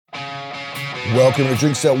Welcome to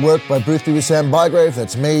Drinks at Work by Boothby with Sam Bygrave.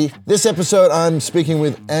 That's me. This episode, I'm speaking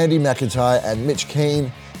with Andy McIntyre and Mitch Keane.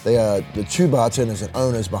 They are the two bartenders and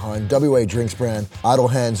owners behind WA drinks brand Idle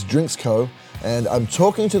Hands Drinks Co. And I'm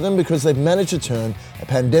talking to them because they've managed to turn a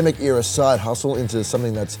pandemic-era side hustle into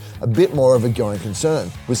something that's a bit more of a going concern.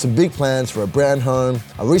 With some big plans for a brand home,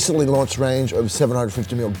 a recently launched range of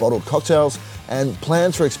 750ml bottled cocktails, and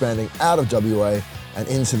plans for expanding out of WA and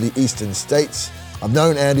into the eastern states. I've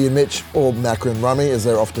known Andy and Mitch, or Macca and Rummy as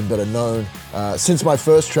they're often better known, since my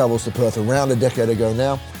first travels to Perth around a decade ago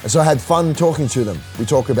now. And so I had fun talking to them. We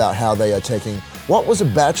talk about how they are taking what was a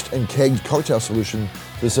batched and kegged cocktail solution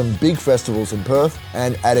to some big festivals in Perth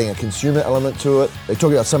and adding a consumer element to it. They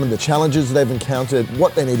talk about some of the challenges they've encountered,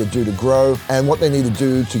 what they need to do to grow, and what they need to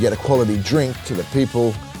do to get a quality drink to the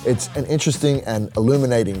people. It's an interesting and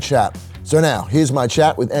illuminating chat. So now, here's my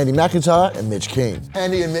chat with Andy McIntyre and Mitch Keane.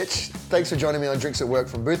 Andy and Mitch, thanks for joining me on Drinks at Work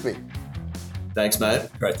from Boothby. Thanks, mate.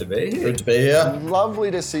 Great to be here. Good to be here.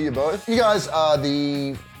 Lovely to see you both. You guys are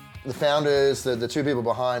the founders, the two people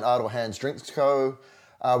behind Idle Hands Drinks Co.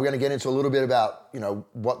 We're going to get into a little bit about,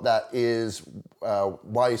 what that is,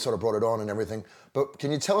 why you sort of brought it on and everything. But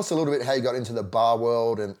can you tell us a little bit how you got into the bar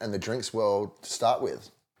world and the drinks world to start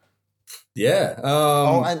with? Yeah.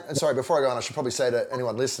 And sorry, before I go on, I should probably say to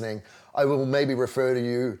anyone listening, I will maybe refer to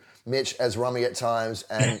you, Mitch, as Rummy at times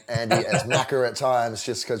and Andy as Macca at times,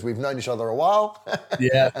 just because we've known each other a while.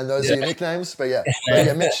 Yeah. And those are your nicknames. But yeah,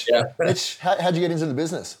 Mitch. Yeah. Mitch, how'd you get into the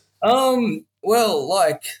business? Well,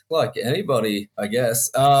 like anybody, I guess.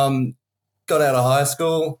 Got out of high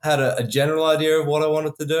school, had a general idea of what I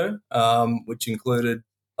wanted to do, which included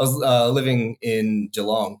I was living in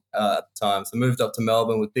Geelong at the time, so moved up to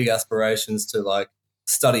Melbourne with big aspirations to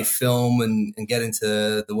study film and get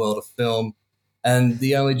into the world of film. And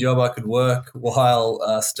the only job I could work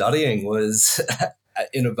while studying was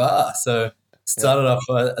in a bar. So started off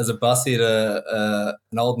as a bussy at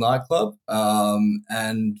an old nightclub,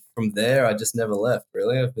 and from there I just never left.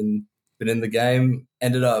 Really, I've been in the game.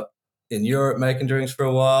 Ended up in Europe making drinks for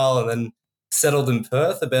a while, and then settled in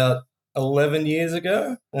Perth about 11 years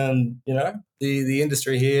ago. And the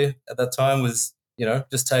industry here at that time was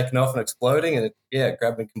just taking off and exploding, and it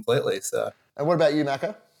grabbed me completely. So. And what about you,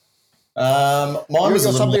 Macca?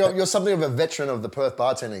 You're something of a veteran of the Perth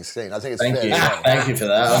bartending scene. I think it's fair. Thank you for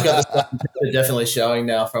that. I've got the stuff definitely showing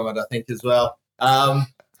now from it, I think, as well. A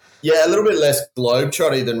little bit less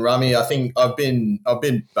globetrotty than Rummy. I think I've been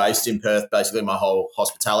based in Perth basically my whole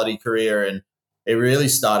hospitality career, and it really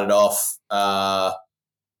started off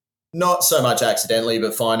not so much accidentally,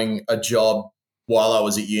 but finding a job while I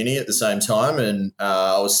was at uni at the same time, and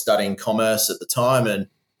I was studying commerce at the time and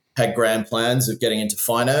had grand plans of getting into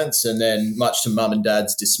finance, and then much to mum and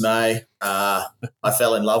dad's dismay, I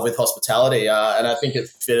fell in love with hospitality, and I think it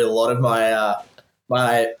fitted a lot of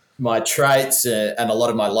my traits and a lot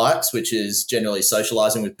of my likes, which is generally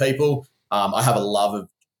socialising with people. I have a love of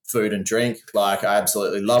food and drink. I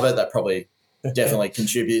absolutely love it. That probably definitely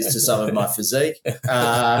contributes to some of my physique.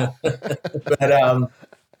 But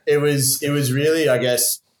it was really, I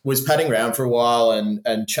guess, was padding around for a while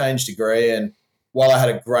and changed degree. And while I had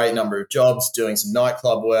a great number of jobs doing some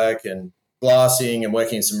nightclub work and glassing and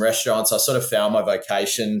working in some restaurants, I sort of found my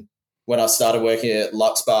vocation when I started working at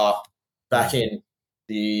Lux Bar back in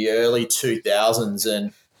the early 2000s,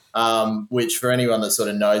 and which for anyone that sort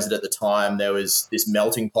of knows it at the time, there was this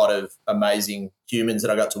melting pot of amazing humans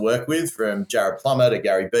that I got to work with, from Jared Plummer to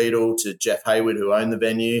Gary Beadle to Jeff Hayward, who owned the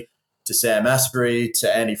venue, to Sam Asprey,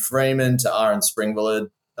 to Andy Freeman, to Aaron Springvallard,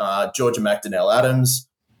 Georgia McDonnell Adams.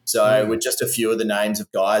 So with just a few of the names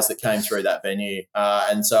of guys that came through that venue.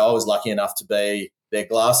 And so I was lucky enough to be their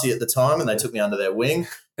glassy at the time, and they took me under their wing.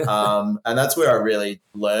 And that's where I really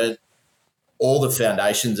learned all the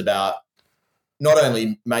foundations about not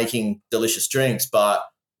only making delicious drinks, but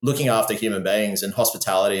looking after human beings and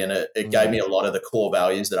hospitality. And it gave me a lot of the core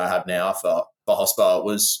values that I have now for Hospa.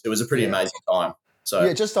 It was a pretty amazing time. So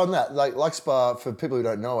yeah, just on that, Lux Bar, for people who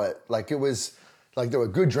don't know it, it was there were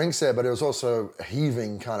good drinks there, but it was also a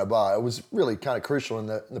heaving kind of bar. It was really kind of crucial in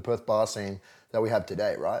the Perth bar scene that we have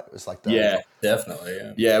today, right? It was that. Yeah,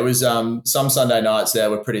 definitely. Yeah, it was some Sunday nights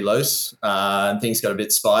there were pretty loose and things got a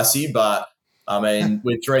bit spicy, but I mean,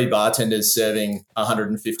 with three bartenders serving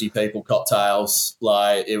 150 people cocktails,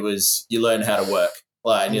 you learn how to work,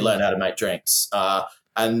 and you learn how to make drinks.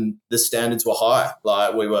 And the standards were high.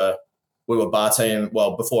 We were bar team,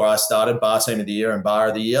 before I started, bar team of the year and bar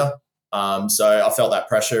of the year. So I felt that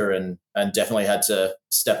pressure and definitely had to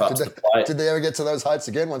step up to the plate. Did they ever get to those heights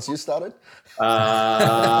again once you started?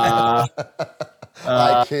 I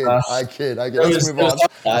kid. Let's move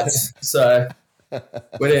on. So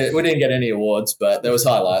We didn't get any awards, but there was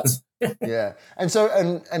highlights. Yeah. And so,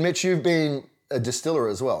 and Mitch, you've been a distiller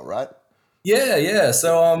as well, right? Yeah.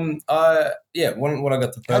 So when I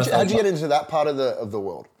got to Perth, How'd you get into that part of the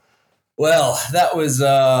world? well, that was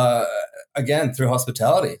again through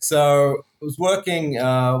hospitality. So I was working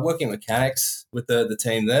mechanics with the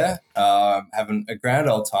team there, having a grand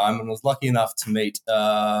old time, and was lucky enough to meet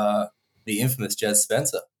the infamous Jez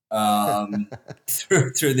Spencer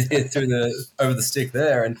through the over the stick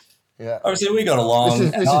there, and Yeah. obviously we got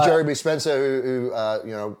along. This is Jeremy Spencer, who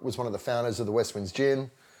was one of the founders of the West Winds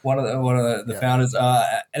Gin. One of the founders,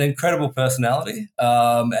 an incredible personality,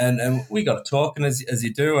 and we got to talking as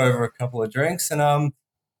you do over a couple of drinks, and I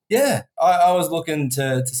was looking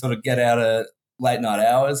to sort of get out of late night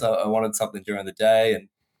hours. I wanted something during the day, and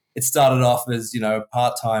it started off as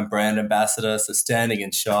part-time brand ambassador, so standing in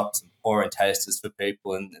shops and pouring tasters for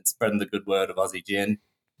people and spreading the good word of Aussie gin,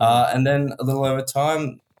 and then a little over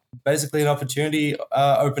time, basically an opportunity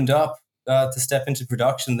opened up to step into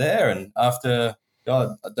production there, and after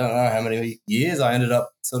God, I don't know how many years, I ended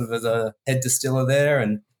up sort of as a head distiller there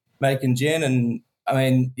and making gin. And I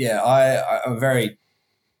mean, I'm very,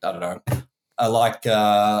 I don't know, I like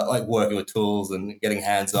working with tools and getting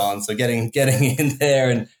hands on. So getting in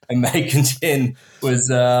there and making gin was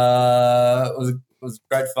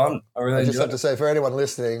great fun. I really just have to say, for anyone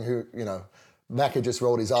listening who, Macca just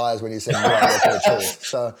rolled his eyes when you said you like working with tools.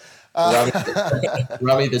 So. Rummy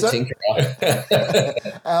the tinkerer.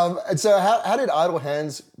 And so how did Idle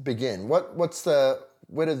Hands begin? Where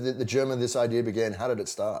did the germ of this idea begin? How did it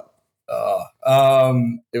start?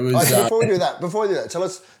 It was before we do that, tell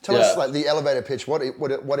us like the elevator pitch. What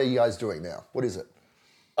are you guys doing now? What is it?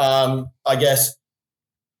 I guess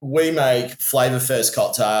we make flavor first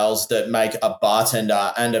cocktails that make a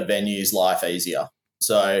bartender and a venue's life easier.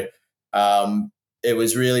 So it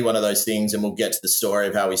was really one of those things, and we'll get to the story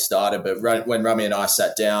of how we started. But when Rummy and I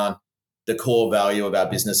sat down, the core value of our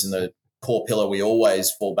business and the core pillar we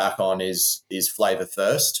always fall back on is flavor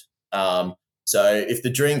first. So if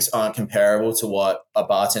the drinks aren't comparable to what a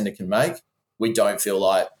bartender can make, we don't feel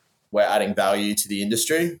like we're adding value to the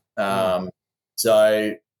industry.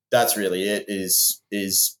 So that's really it.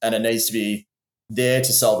 And it needs to be there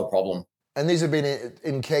to solve a problem. And these have been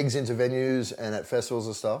in kegs into venues and at festivals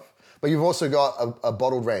and stuff. But you've also got a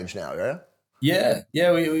bottled range now, yeah?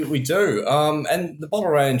 Yeah, we do. And the bottle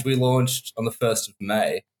range we launched on the 1st of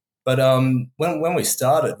May. But when we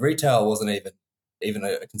started, retail wasn't even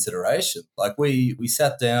a consideration. Like we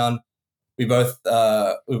sat down, we both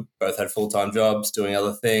had full-time jobs doing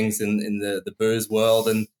other things in the booze world,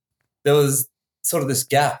 and there was sort of this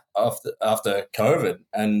gap after COVID,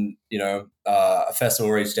 and a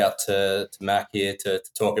festival reached out to Mac here to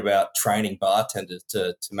talk about training bartenders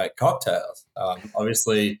to make cocktails.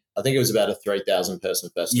 Obviously, I think it was about a 3,000 person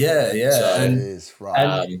festival. Yeah, so, it is right.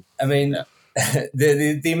 And, I mean,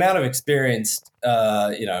 the amount of experienced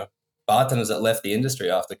bartenders that left the industry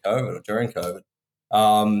after COVID or during COVID.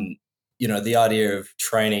 The idea of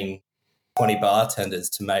training 20 bartenders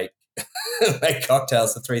to make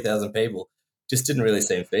cocktails for 3,000 people just didn't really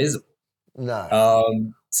seem feasible.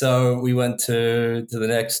 No. So we went to the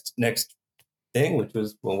next thing, which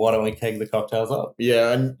was, well, why don't we keg the cocktails up?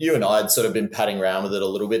 Yeah, and you and I had sort of been padding around with it a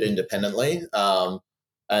little bit independently. And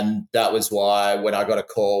that was why when I got a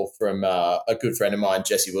call from a good friend of mine,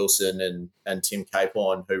 Jesse Wilson and Tim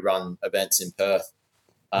Capehorn, who run events in Perth,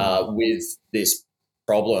 with this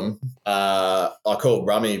problem, I called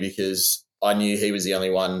Rummy because I knew he was the only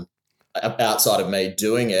one outside of me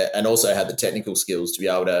doing it, and also had the technical skills to be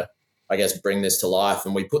able to, I guess, bring this to life.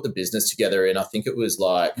 And we put the business together in, I think it was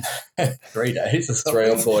like 3 days, 3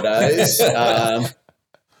 or 4 days.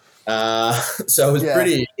 So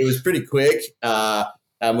it was pretty quick.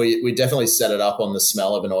 And we definitely set it up on the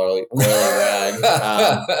smell of an oily rag.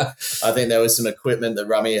 I think there was some equipment that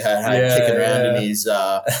Rummy had kicking around in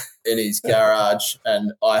his garage,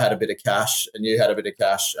 and I had a bit of cash, and you had a bit of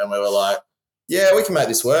cash, and we were like, yeah, we can make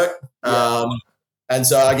this work. And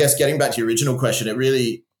so I guess getting back to your original question,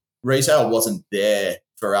 retail wasn't there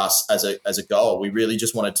for us as a goal. We really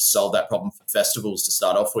just wanted to solve that problem for festivals to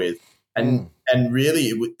start off with. And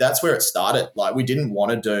really that's where it started. Like we didn't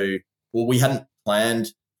want to we hadn't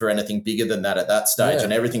planned for anything bigger than that at that stage,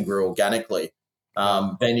 and everything grew organically.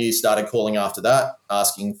 Venues started calling after that,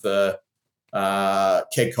 asking for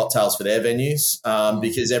keg cocktails for their venues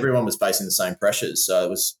because everyone was facing the same pressures. So it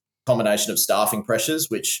was a combination of staffing pressures,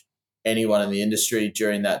 which anyone in the industry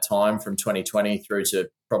during that time from 2020 through to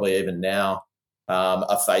probably even now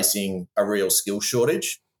are facing a real skill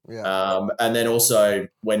shortage. And then also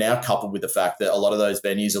we're now coupled with the fact that a lot of those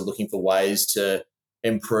venues are looking for ways to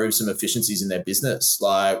improve some efficiencies in their business,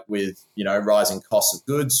 like with, rising costs of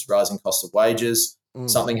goods, rising costs of wages.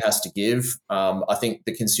 Something has to give. I think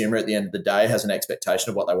the consumer at the end of the day has an expectation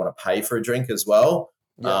of what they want to pay for a drink as well.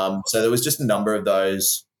 Yeah. So there was just a number of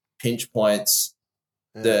those pinch points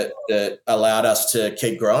that allowed us to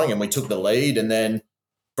keep growing, and we took the lead. And then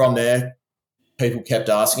from there, people kept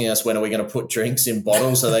asking us, when are we going to put drinks in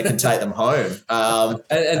bottles so they can take them home?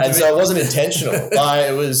 And so it wasn't intentional. Like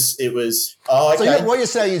it was. Oh, okay. So what you're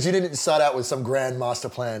saying is you didn't start out with some grand master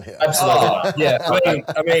plan here. Absolutely. Yeah.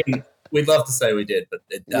 I mean, we'd love to say we did, but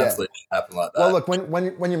it absolutely didn't happen like that. Well, look,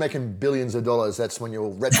 when you're making billions of dollars, that's when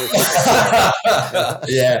you'll retrofit.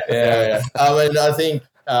 Yeah. I mean, I think,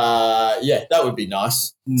 that would be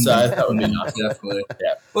nice. So that would be nice. Definitely.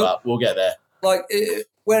 Yeah, but we'll get there. Like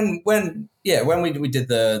when we did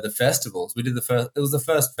the festivals, it was the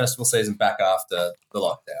first festival season back after the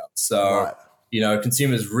lockdown. So,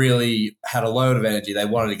 consumers really had a load of energy. They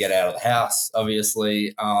wanted to get out of the house,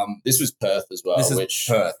 obviously. This was Perth as well, which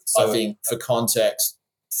Perth. So I think for context,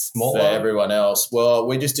 smaller for everyone else, well,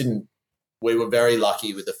 we were very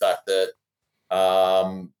lucky with the fact that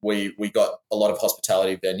we got a lot of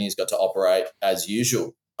hospitality venues got to operate as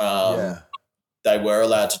usual. They were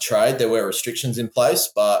allowed to trade. There were restrictions in place,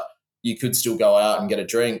 but you could still go out and get a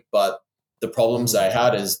drink. But the problems they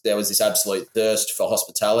had is there was this absolute thirst for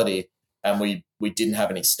hospitality, and we didn't have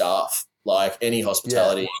any staff. Like any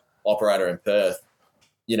hospitality operator in Perth,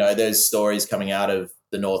 there's stories coming out of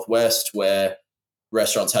the Northwest where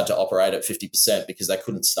restaurants had to operate at 50% because they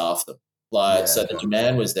couldn't staff them. So the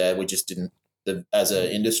demand was there. We just didn't, as an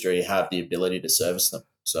industry, have the ability to service them.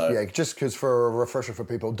 So just because for a refresher for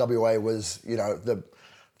people, WA was the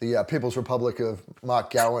People's Republic of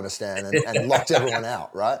Mark Gowanistan and locked everyone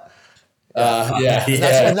out, right?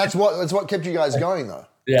 And that's what kept you guys going, though.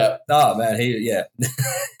 Yeah. Oh man,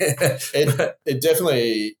 It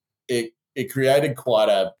definitely it created quite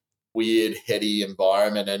a weird, heady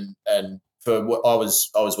environment, and for what I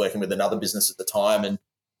was working with another business at the time and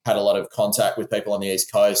had a lot of contact with people on the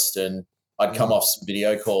East Coast, and I'd come off some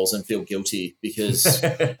video calls and feel guilty because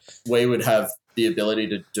we would have the ability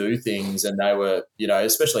to do things, and they were,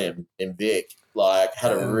 especially in Vic, like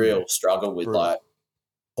had a real struggle with like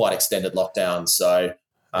quite extended lockdowns. So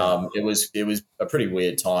it was a pretty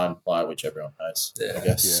weird time, like which everyone knows, I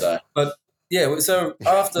guess. So. But so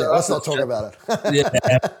after let's not talk about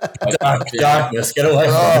it. Darkness, get away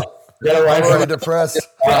from it. Get away from it. Depressed.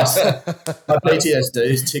 My PTSD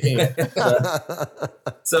is ticking.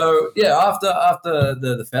 So after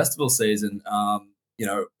the festival season,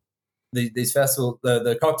 these festivals,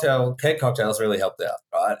 the keg cocktails really helped out,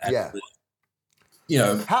 right?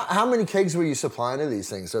 And how many kegs were you supplying to these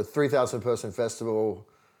things? So 3,000 person festival.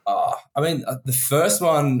 The first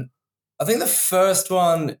one,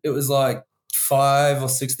 it was like 5,000 or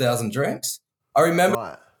 6,000 drinks. I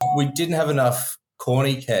remember we didn't have enough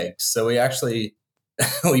corny kegs, so we actually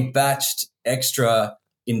we batched extra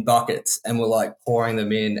in buckets and were like pouring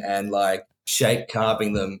them in and like shake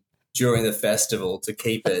carving them during the festival to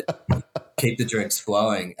keep the drinks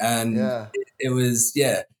flowing. And it was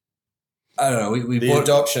I don't know. The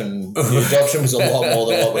adoption was a lot more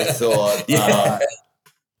than what we thought.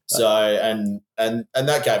 So and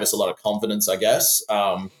that gave us a lot of confidence, I guess.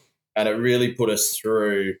 And it really put us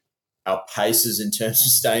through our paces in terms of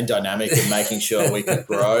staying dynamic and making sure we could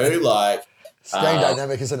grow. Like staying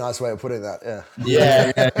dynamic is a nice way of putting that.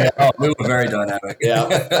 Yeah. Oh, we were very dynamic. Yeah.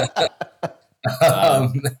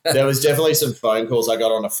 There was definitely some phone calls I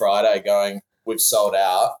got on a Friday going, "We've sold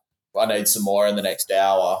out. I need some more in the next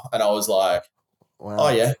hour." And I was like, wow. "Oh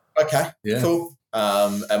yeah, okay, cool."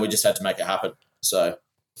 And we just had to make it happen. So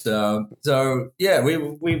we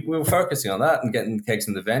were focusing on that and getting kegs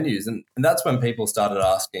in the venues, and that's when people started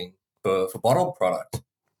asking for bottled product.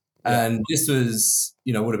 And this was,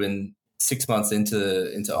 would have been 6 months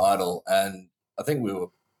into Idle, and I think we were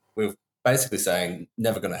basically saying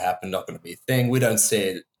never going to happen, not going to be a thing. We don't see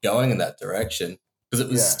it going in that direction because it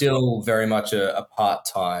was still very much a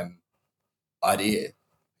part-time idea.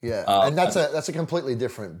 Yeah, and that's a completely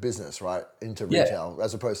different business, right? Into retail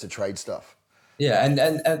as opposed to trade stuff. Yeah, and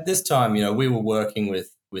at this time, we were working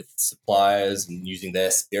with suppliers and using their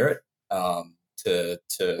spirit to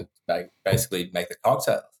basically make the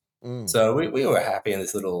cocktails. So we were happy in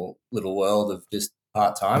this little world of just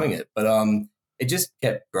part timing it, but it just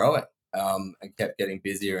kept growing and kept getting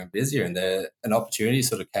busier and busier, and an opportunity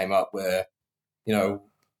sort of came up where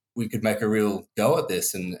we could make a real go at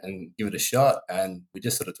this and give it a shot, and we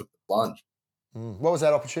just sort of took the plunge. What was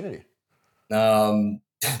that opportunity?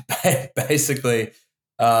 Basically,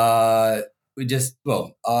 we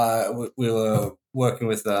were working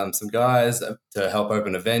with some guys to help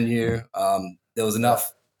open a venue. There was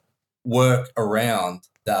enough work around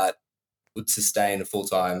that would sustain a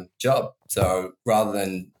full-time job. So rather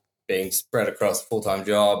than being spread across a full-time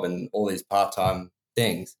job and all these part-time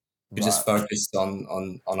things, we just focused on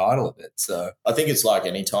idle a bit. So I think it's like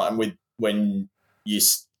any time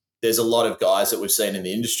there's a lot of guys that we've seen in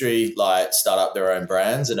the industry like start up their own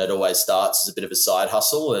brands, and it always starts as a bit of a side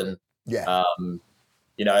hustle. And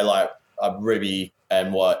like Ruby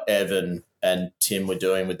and what Evan and Tim were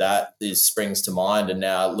doing with that is springs to mind. And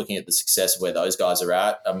now looking at the success of where those guys are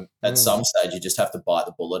at some stage you just have to bite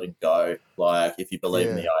the bullet and go, like, if you believe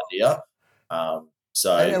in the idea.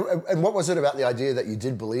 And what was it about the idea that you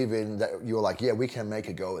did believe in that you were like, yeah, we can make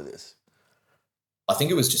a go of this? I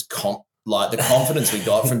think it was just the confidence we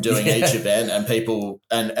got from doing each event, and people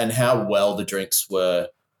and how well the drinks were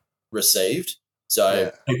received.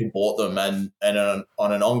 So people bought them, and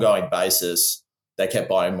on an ongoing basis, they kept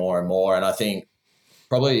buying more and more. And I think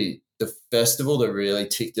probably the festival that really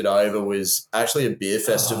ticked it over was actually a beer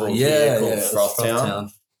festival here called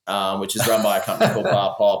Frothtown, which is run by a company called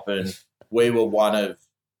Bar Pop, and we were one of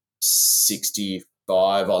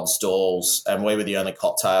 65 odd stalls, and we were the only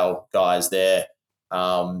cocktail guys there.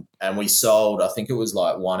 And we sold, I think it was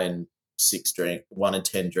like 1 in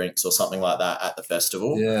 10 drinks or something like that at the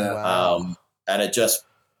festival. Yeah. Wow. And it just,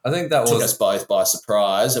 I think that took us both by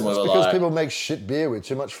surprise, and we were because like, people make shit beer with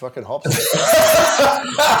too much fucking hops.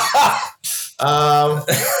 I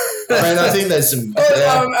think there's some.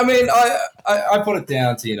 I put it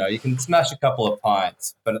down to, you can smash a couple of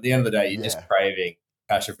pints, but at the end of the day, you're just craving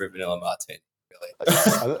passion fruit vanilla martini. I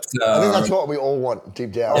think that's what we all want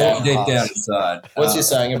deep down. Yeah, deep down inside. What's you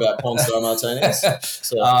saying about porn star martinis?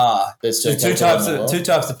 There's two types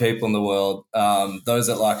of people in the world. Those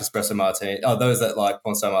that like espresso martini, those that like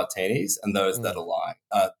porn star martinis, and those that are lying.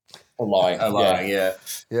 Lying. Yeah.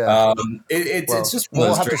 It's just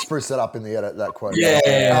we'll have to spruce that up in the edit, that quote.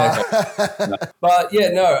 But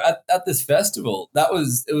at this festival,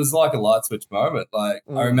 it was like a light switch moment. Like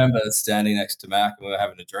I remember standing next to Mac and we were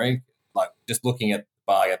having a drink, like just looking at the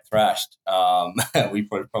bar get thrashed. We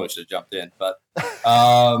probably should have jumped in, but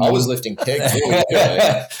I was lifting keg too.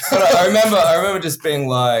 But I remember just being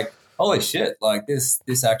like, holy shit, like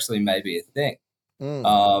this actually may be a thing.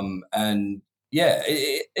 And yeah,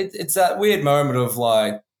 it's that weird moment of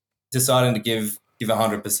like deciding to give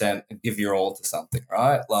 100% and give your all to something,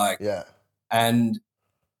 right? Like, and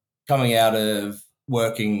coming out of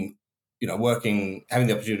working, having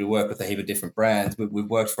the opportunity to work with a heap of different brands. We've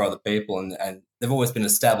worked for other people, and they've always been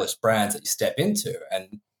established brands that you step into.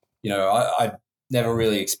 And, I never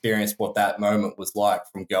really experienced what that moment was like,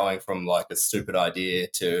 from going from like a stupid idea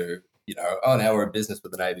to, now we're in business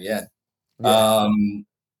with an ABN.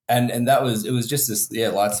 And it was just this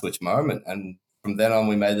light switch moment, and from then on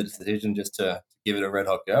we made the decision just to give it a red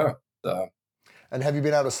hot go. So, and have you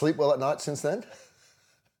been able to sleep well at night since then?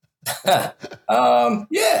 Yeah,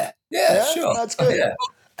 sure. That's good. Yeah.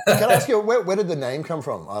 Can I ask you, where did the name come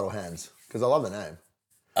from, Idle Hands? Because I love the name.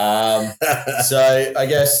 So I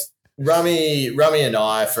guess Rummy and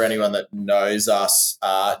I, for anyone that knows us,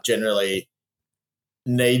 generally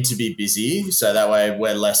need to be busy, so that way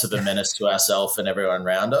we're less of a menace to ourselves and everyone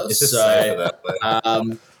around us. I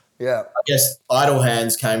guess idle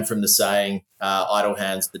hands came from the saying, idle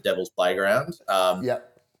hands, the devil's playground.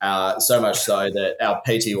 So much so that our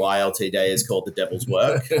PTY LTD is called the devil's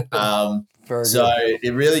work.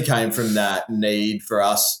 It really came from that need for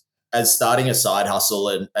us as starting a side hustle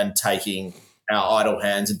and taking our idle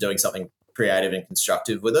hands and doing something creative and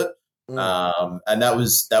constructive with it. And that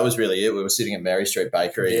was really it. We were sitting at Mary Street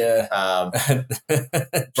Bakery,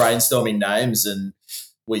 brainstorming names, and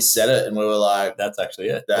we said it, and we were like, "That's actually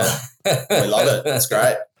it. We love it. That's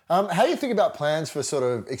great." How do you think about plans for sort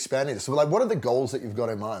of expanding this? So, like, what are the goals that you've got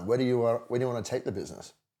in mind? Where do you want to take the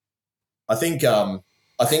business? I think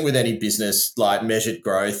with any business, like, measured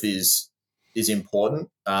growth is important,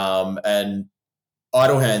 and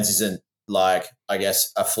Idle Hands isn't, like, I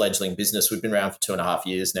guess, a fledgling business. We've been around for 2.5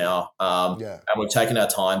 years now, and we've taken our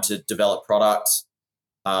time to develop products,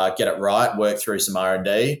 get it right, work through some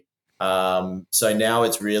R&D. So now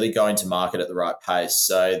it's really going to market at the right pace.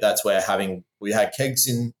 So that's where we had kegs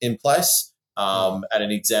in place. And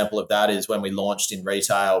an example of that is when we launched in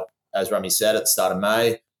retail, as Rummy said, at the start of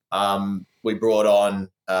May. We brought on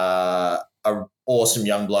a awesome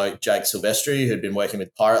young bloke, Jake Silvestri, who'd been working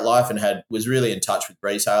with Pirate Life and was really in touch with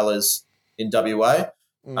retailers in WA.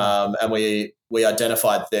 And we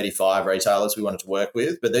identified 35 retailers we wanted to work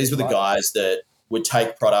with. But these were the guys that would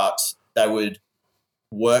take products, they would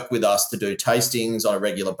work with us to do tastings on a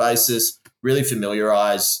regular basis, really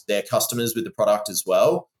familiarize their customers with the product as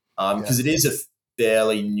well, because it is a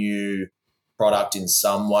fairly new product in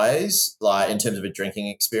some ways, like in terms of a drinking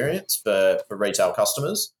experience for retail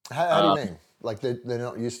customers. How do you mean? Like they're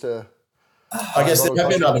not used to... I guess there have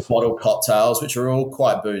been other bottled cocktails, which are all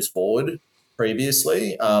quite booze forward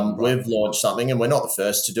previously. We've launched something, and we're not the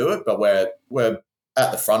first to do it, but we're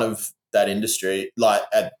at the front of that industry, like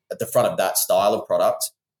at the front of that style of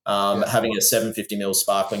product. Having a 750ml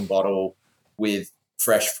sparkling bottle with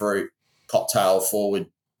fresh fruit cocktail forward,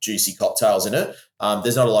 juicy cocktails in it.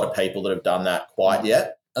 There's not a lot of people that have done that quite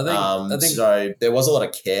yet. I think so. There was a lot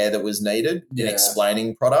of care that was needed in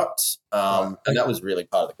explaining product, and that was really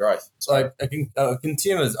part of the growth. So, like a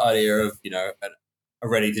consumer's idea of a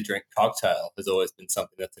ready to drink cocktail has always been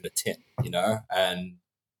something that's in a tin, and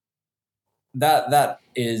that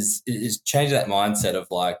is changing that mindset of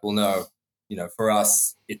like, well, no, for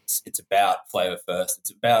us it's about flavor first. It's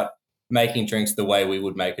about making drinks the way we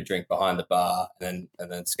would make a drink behind the bar, and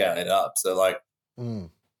then scaling it up. So like.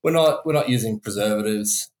 We're not using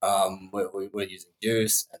preservatives. We're using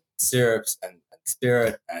juice and syrups and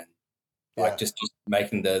spirit and like just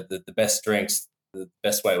making the best drinks the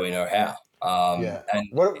best way we know how. And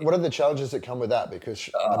what are the challenges that come with that? Because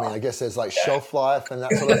I guess there's like shelf life and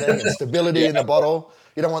that sort of thing, and stability in the bottle.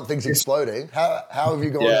 You don't want things exploding. How have you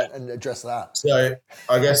gone and addressed that? So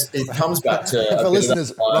I guess it comes back to for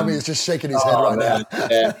listeners. Rami is just shaking his head right now.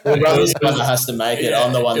 Well, Rami's the one that has to make it.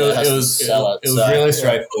 I'm the one that has to sell it. It was really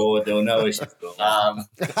straightforward. There were no issues.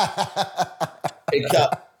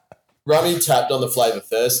 Rami tapped on the flavor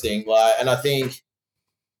first thing, and I think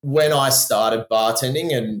when I started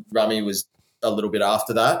bartending, and Rami was a little bit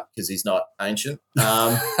after that because he's not ancient.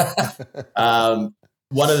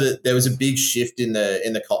 There was a big shift in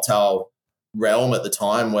the cocktail realm at the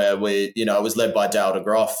time where it was led by Dale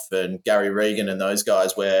DeGroff and Gary Regan and those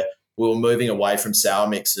guys, where we were moving away from sour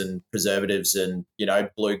mix and preservatives and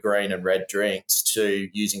blue, green, and red drinks to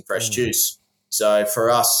using fresh juice. So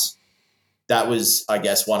for us, that was, I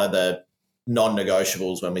guess, one of the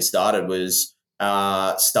non-negotiables when we started was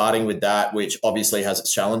starting with that, which obviously has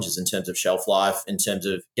its challenges in terms of shelf life, in terms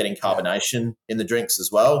of getting carbonation in the drinks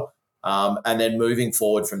as well. And then moving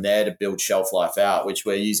forward from there to build shelf life out, which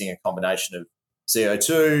we're using a combination of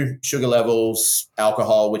CO2, sugar levels,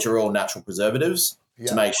 alcohol, which are all natural preservatives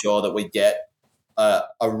to make sure that we get a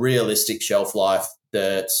realistic shelf life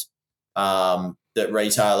that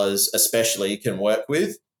retailers especially can work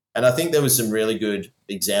with. And I think there was some really good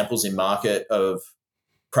examples in market of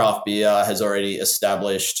craft beer has already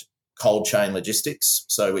established cold chain logistics,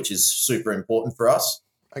 which is super important for us.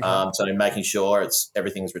 Okay. So making sure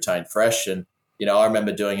everything's retained fresh. And, I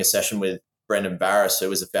remember doing a session with Brendan Barris, who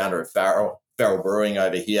was the founder of Farrell Brewing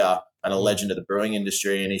over here and a legend of the brewing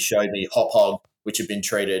industry. And he showed me Hop Hog, which had been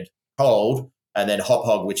treated cold, and then Hop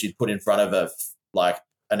Hog, which he'd put in front of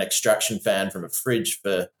an extraction fan from a fridge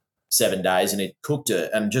for 7 days, and he'd cooked it.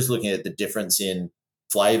 And just looking at the difference in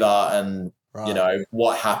flavor and,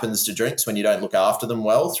 what happens to drinks when you don't look after them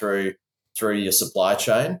well through your supply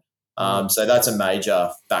chain. So that's a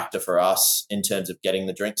major factor for us in terms of getting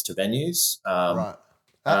the drinks to venues. Right.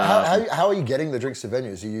 How are you getting the drinks to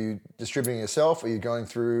venues? Are you distributing yourself? Are you going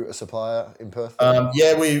through a supplier in Perth?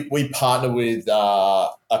 We partner with a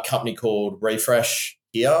company called Refresh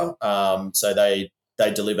here. So they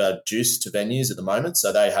deliver juice to venues at the moment.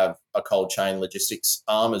 So they have a cold chain logistics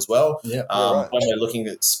arm as well. Yeah, When we're looking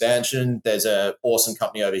at expansion, there's an awesome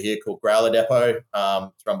company over here called Growler Depot.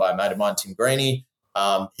 It's run by a mate of mine, Tim Greeny.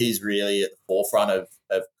 He's really at the forefront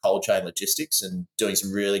of cold chain logistics and doing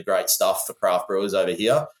some really great stuff for craft brewers over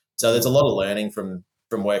here. So there's a lot of learning from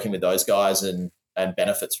working with those guys and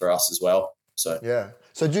benefits for us as well. So yeah.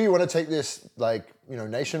 So do you want to take this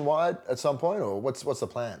nationwide at some point, or what's the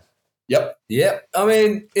plan? Yep. I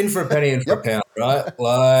mean, in for a penny, in for a pound, right?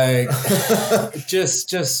 Like,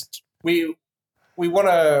 just we want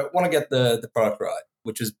to get the product right,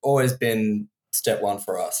 which has always been step one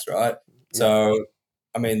for us, right? Yeah. So,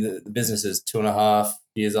 I mean, the business is 2.5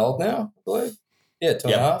 years old now, I believe. Yeah,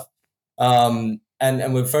 2.5.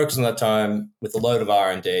 And we've focused on that time with a load of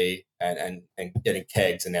R&D and getting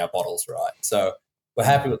kegs and now bottles right. So we're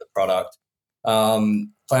happy with the product.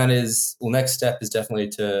 Plan is, next step is definitely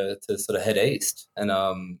to sort of head east. And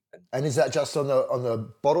is that just on the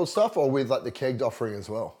bottled stuff, or with like the kegged offering as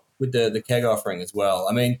well? With the keg offering as well.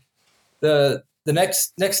 I mean, the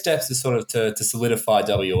next steps is sort of to solidify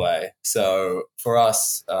WA. So for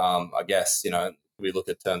us, I guess, we look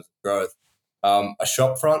at terms of growth. A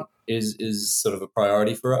shop front is sort of a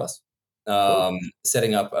priority for us.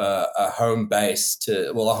 setting up a home base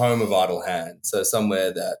a home of idle hands. So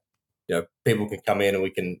somewhere that, people can come in and we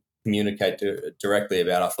can communicate directly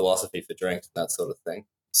about our philosophy for drinks and that sort of thing.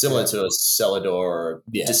 Similar to a cellar door or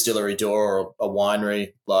a distillery door or a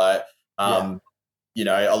winery. Like, a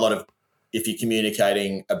lot of, if you're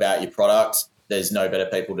communicating about your product, there's no better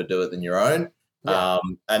people to do it than your own. Yeah.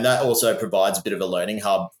 And that also provides a bit of a learning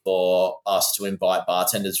hub for us to invite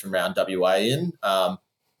bartenders from around WA in.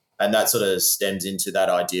 And that sort of stems into that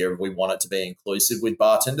idea of we want it to be inclusive with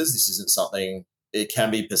bartenders. This isn't something, it can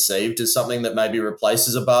be perceived as something that maybe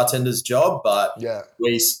replaces a bartender's job, but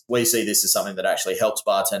we see this as something that actually helps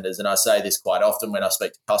bartenders. And I say this quite often when I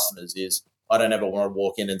speak to customers is I don't ever want to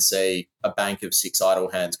walk in and see a bank of 6 idle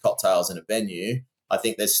hands cocktails in a venue. I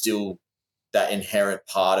think there's still that inherent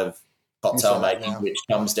part of cocktail making, which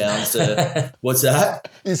comes down to what's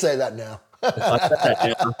that? You say that now.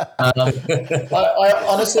 I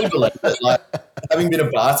honestly believe that, like, having been a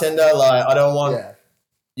bartender, like, I don't want,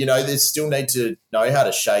 they still need to know how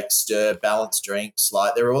to shake, stir, balance drinks.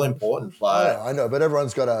 Like, they're all important. Like, I know, but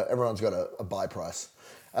everyone's got a buy price.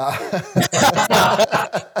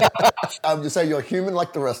 I'm just saying you're human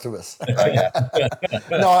like the rest of us.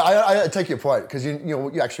 No, I take your point because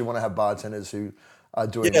you actually want to have bartenders who are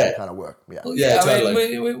doing that kind of work.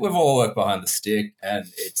 Totally. We've all worked behind the stick, and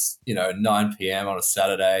it's 9 p.m. on a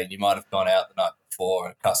Saturday, and you might have gone out the night before,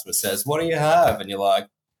 and a customer says, "What do you have?" And you're like,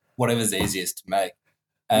 "Whatever's easiest to make,"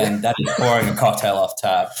 and that is pouring a cocktail off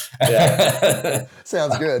tap. Yeah,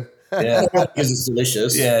 sounds good. Yeah, because it's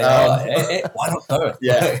delicious. Why not both?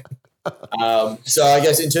 Yeah. So I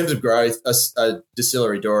guess in terms of growth, a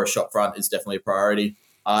distillery door, a shop front is definitely a priority.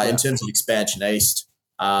 In terms of expansion east,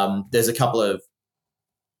 there's a couple of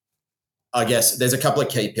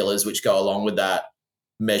key pillars which go along with that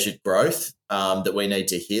measured growth that we need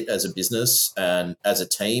to hit as a business and as a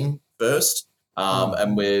team first.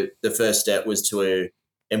 And the first step was to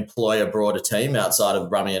employ a broader team outside of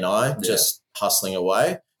Rummy and I, just hustling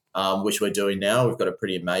away. Which we're doing now. We've got a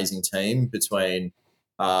pretty amazing team between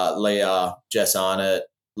Leah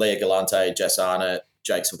Galante, Jess Arnott,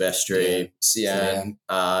 Jake Silvestri, Sian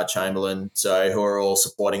Chamberlain, so who are all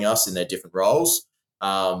supporting us in their different roles.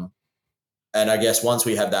 And I guess once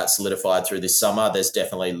we have that solidified through this summer, there's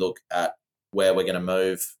definitely look at where we're going to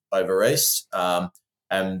move over east.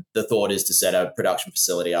 And the thought is to set a production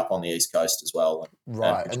facility up on the East Coast as well.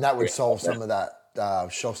 And that would solve some of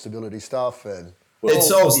that shelf stability stuff and... It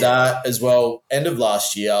solves that as well. End of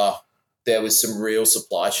last year, there was some real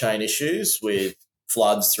supply chain issues with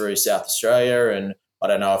floods through South Australia, and I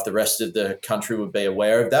don't know if the rest of the country would be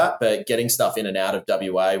aware of that, but getting stuff in and out of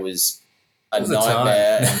WA was a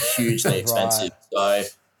nightmare and hugely expensive. So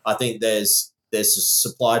I think there's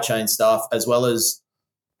supply chain stuff as well as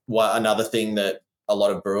another thing that a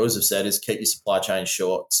lot of brewers have said is keep your supply chain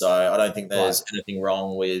short. So I don't think there's anything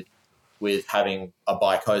wrong with having a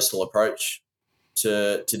bi-coastal approach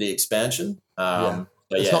to the expansion.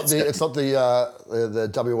 It's not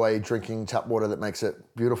the WA drinking tap water that makes it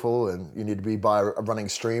beautiful, and you need to be by a running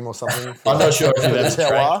stream or something. I'm not sure if you've ever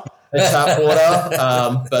drank tap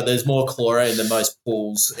water, but there's more chlorine than most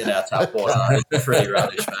pools in our tap water. It's pretty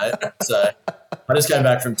rubbish, mate. So I just came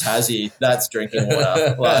back from Tassie. That's drinking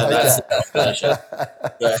water. Well, that's the definition.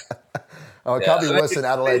 It can't be worse than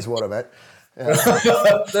Adelaide's water, mate. Yeah.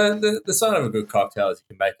 The sign of a good cocktail is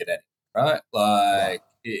you can make it any. Right, like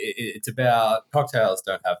it's about cocktails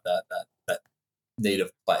don't have that need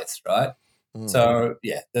of place, right? So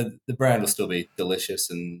the brand will still be delicious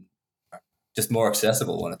and just more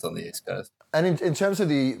accessible when it's on the East Coast. And in terms of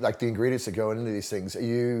the ingredients that go into these things, do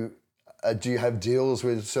you have deals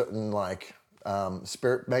with certain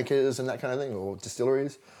spirit makers and that kind of thing, or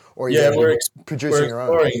distilleries, or we're producing your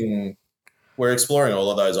own? We're exploring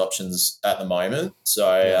all of those options at the moment.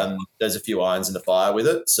 So there's a few irons in the fire with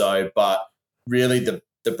it. So, but really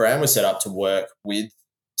the brand was set up to work with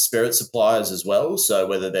spirit suppliers as well. So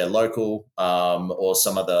whether they're local or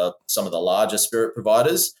some of the larger spirit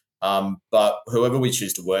providers, but whoever we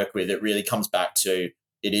choose to work with, it really comes back to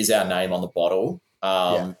it is our name on the bottle.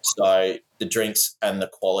 So the drinks and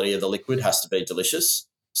the quality of the liquid has to be delicious.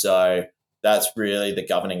 So that's really the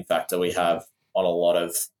governing factor we have on a lot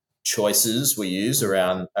of choices we use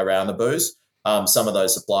around the booze. Some of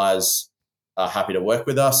those suppliers are happy to work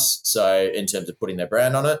with us, so in terms of putting their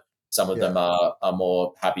brand on it, some of them are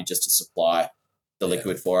more happy just to supply the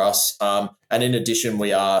liquid for us. And in addition,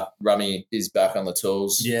 Rummy is back on the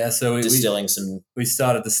tools. Yeah, so we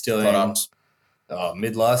started distilling product.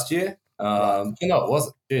 Mid last year. No, it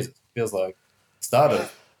wasn't. Jesus, feels like started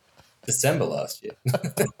December last year.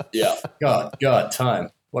 Yeah. God,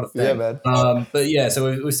 time. What a thing. Yeah, man. But yeah,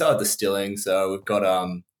 so we started distilling. So we've got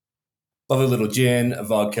lovely little gin, a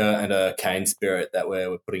vodka, and a cane spirit that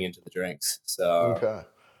we're putting into the drinks. So Okay.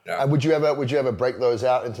 Yeah. And would you ever break those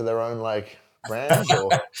out into their own like brands or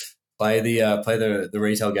play the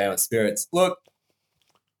retail game with spirits? Look,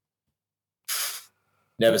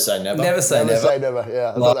 never say never. Never say never.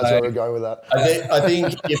 Yeah, I thought that's where we were going with that. I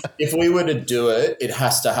think if we were to do it, it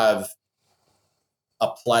has to have a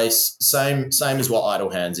place same as what Idle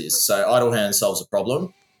Hands is. So Idle Hands solves a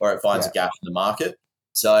problem or it finds a gap in the market.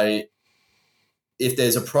 So if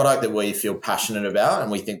there's a product that we feel passionate about and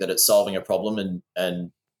we think that it's solving a problem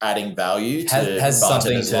and adding value to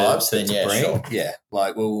bartenders' lives, then yeah, bring. Sure. Yeah,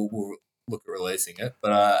 like we'll look at releasing it,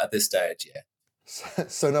 but at this stage, yeah.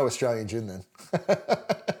 So no Australian gin then.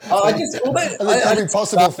 I guess every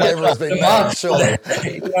possible flavour has been made, surely.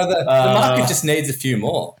 The market just needs a few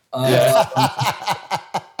more. I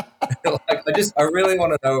really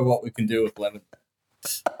want to know what we can do with lemon.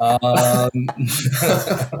 Oh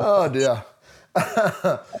dear.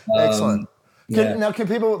 Excellent. Now, can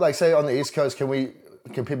people like say on the East Coast?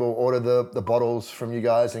 Can people order the bottles from you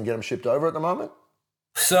guys and get them shipped over at the moment?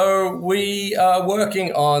 So we are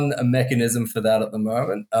working on a mechanism for that at the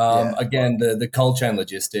moment. Again, the cold chain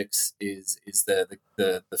logistics is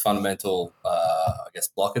the fundamental, I guess,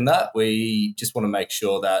 block in that. We just want to make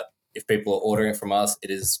sure that if people are ordering from us, it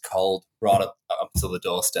is cold right up to the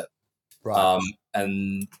doorstep. Right.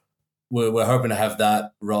 And we're hoping to have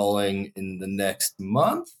that rolling in the next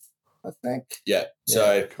month, I think. Yeah.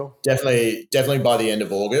 So cool. Definitely by the end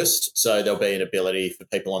of August. So there'll be an ability for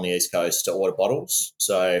people on the East Coast to order bottles.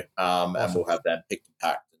 So awesome. And we'll have them picked and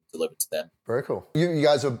packed and delivered to them. Very cool. You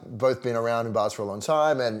guys have both been around in bars for a long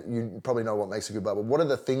time, and you probably know what makes a good bar. But what are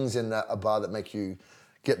the things in a bar that make you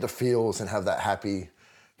get the feels and have that happy,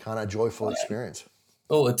 kind of joyful experience?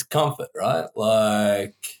 Oh, it's comfort, right?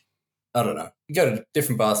 Like, I don't know. You go to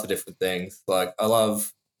different bars for different things. Like, I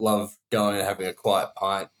love going and having a quiet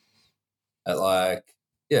pint at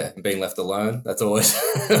and being left alone. That's always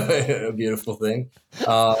a beautiful thing.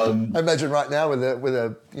 I imagine right now with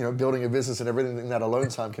a building a business and everything, that alone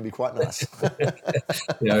time can be quite nice.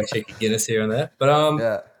 Shake a Guinness here and there.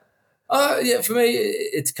 But for me,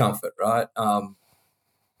 it's comfort, right?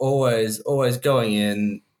 Always going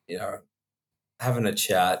in, having a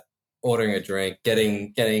chat, ordering a drink,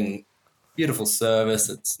 getting beautiful service.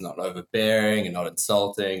 It's not overbearing and not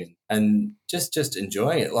insulting, and just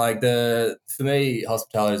enjoying it. Like for me,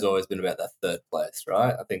 hospitality has always been about that third place,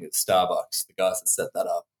 right? I think it's Starbucks, the guys that set that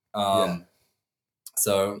up.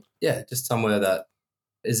 So yeah, just somewhere that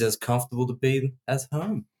is as comfortable to be as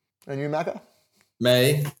home. And you, Macca?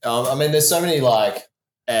 Me? There's so many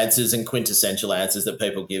answers and quintessential answers that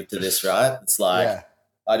people give to this, right? It's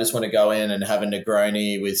I just want to go in and have a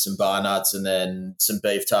Negroni with some bar nuts and then some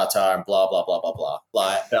beef tartare and blah, blah, blah, blah,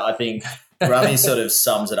 blah. I think Rummy sort of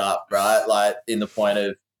sums it up, right? In the point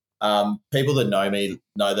of people that know me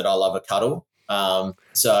know that I love a cuddle.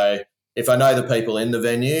 So if I know the people in the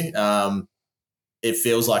venue, it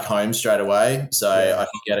feels like home straight away. So I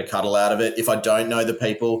can get a cuddle out of it. If I don't know the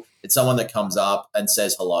people, it's someone that comes up and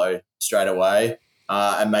says hello straight away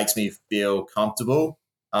and makes me feel comfortable.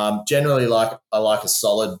 Generally, I like a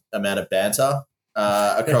solid amount of banter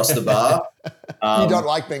across the bar. You don't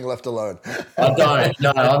like being left alone. I don't.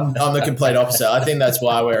 No, I'm the complete opposite. I think that's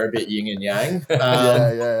why we're a bit yin and yang.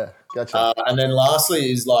 Gotcha. And then lastly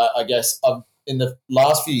is I guess in the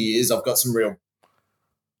last few years, I've got some real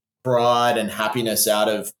pride and happiness out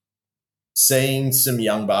of seeing some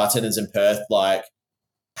young bartenders in Perth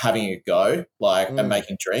having a go, and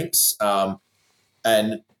making drinks,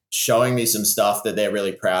 and showing me some stuff that they're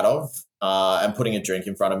really proud of, and putting a drink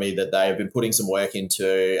in front of me that they have been putting some work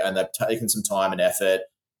into and they've taken some time and effort,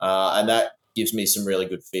 and that gives me some really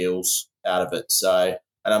good feels out of it. So,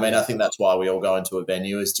 I think that's why we all go into a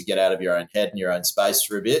venue, is to get out of your own head and your own space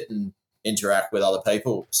for a bit and interact with other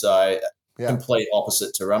people. So complete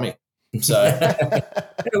opposite to Rummy. So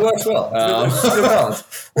it works well.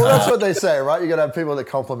 Well, that's what they say, right? You got to have people that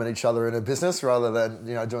complement each other in a business rather than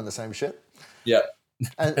doing the same shit. Yeah.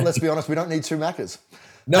 And let's be honest, we don't need two Maccas.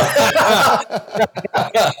 No.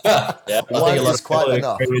 One is quite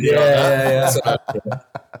enough. Yeah.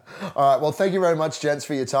 All right. Well, thank you very much, gents,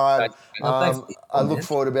 for your time. I look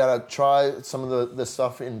forward to be able to try some of the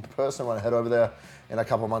stuff in person when I head over there in a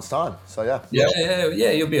couple of months' time. So, yeah.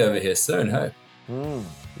 You'll be over here soon, hey?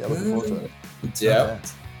 Yeah, looking forward to it. Yeah.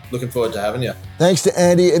 Looking forward to having you. Thanks to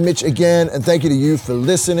Andy and Mitch again, and thank you to you for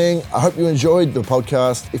listening. I hope you enjoyed the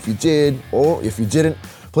podcast. If you did, or if you didn't,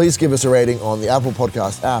 please give us a rating on the Apple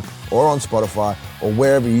Podcast app or on Spotify or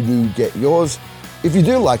wherever you do get yours. If you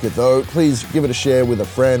do like it though, please give it a share with a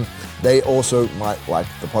friend. They also might like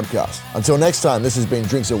the podcast. Until next time, this has been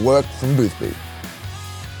Drinks at Work from Boothby.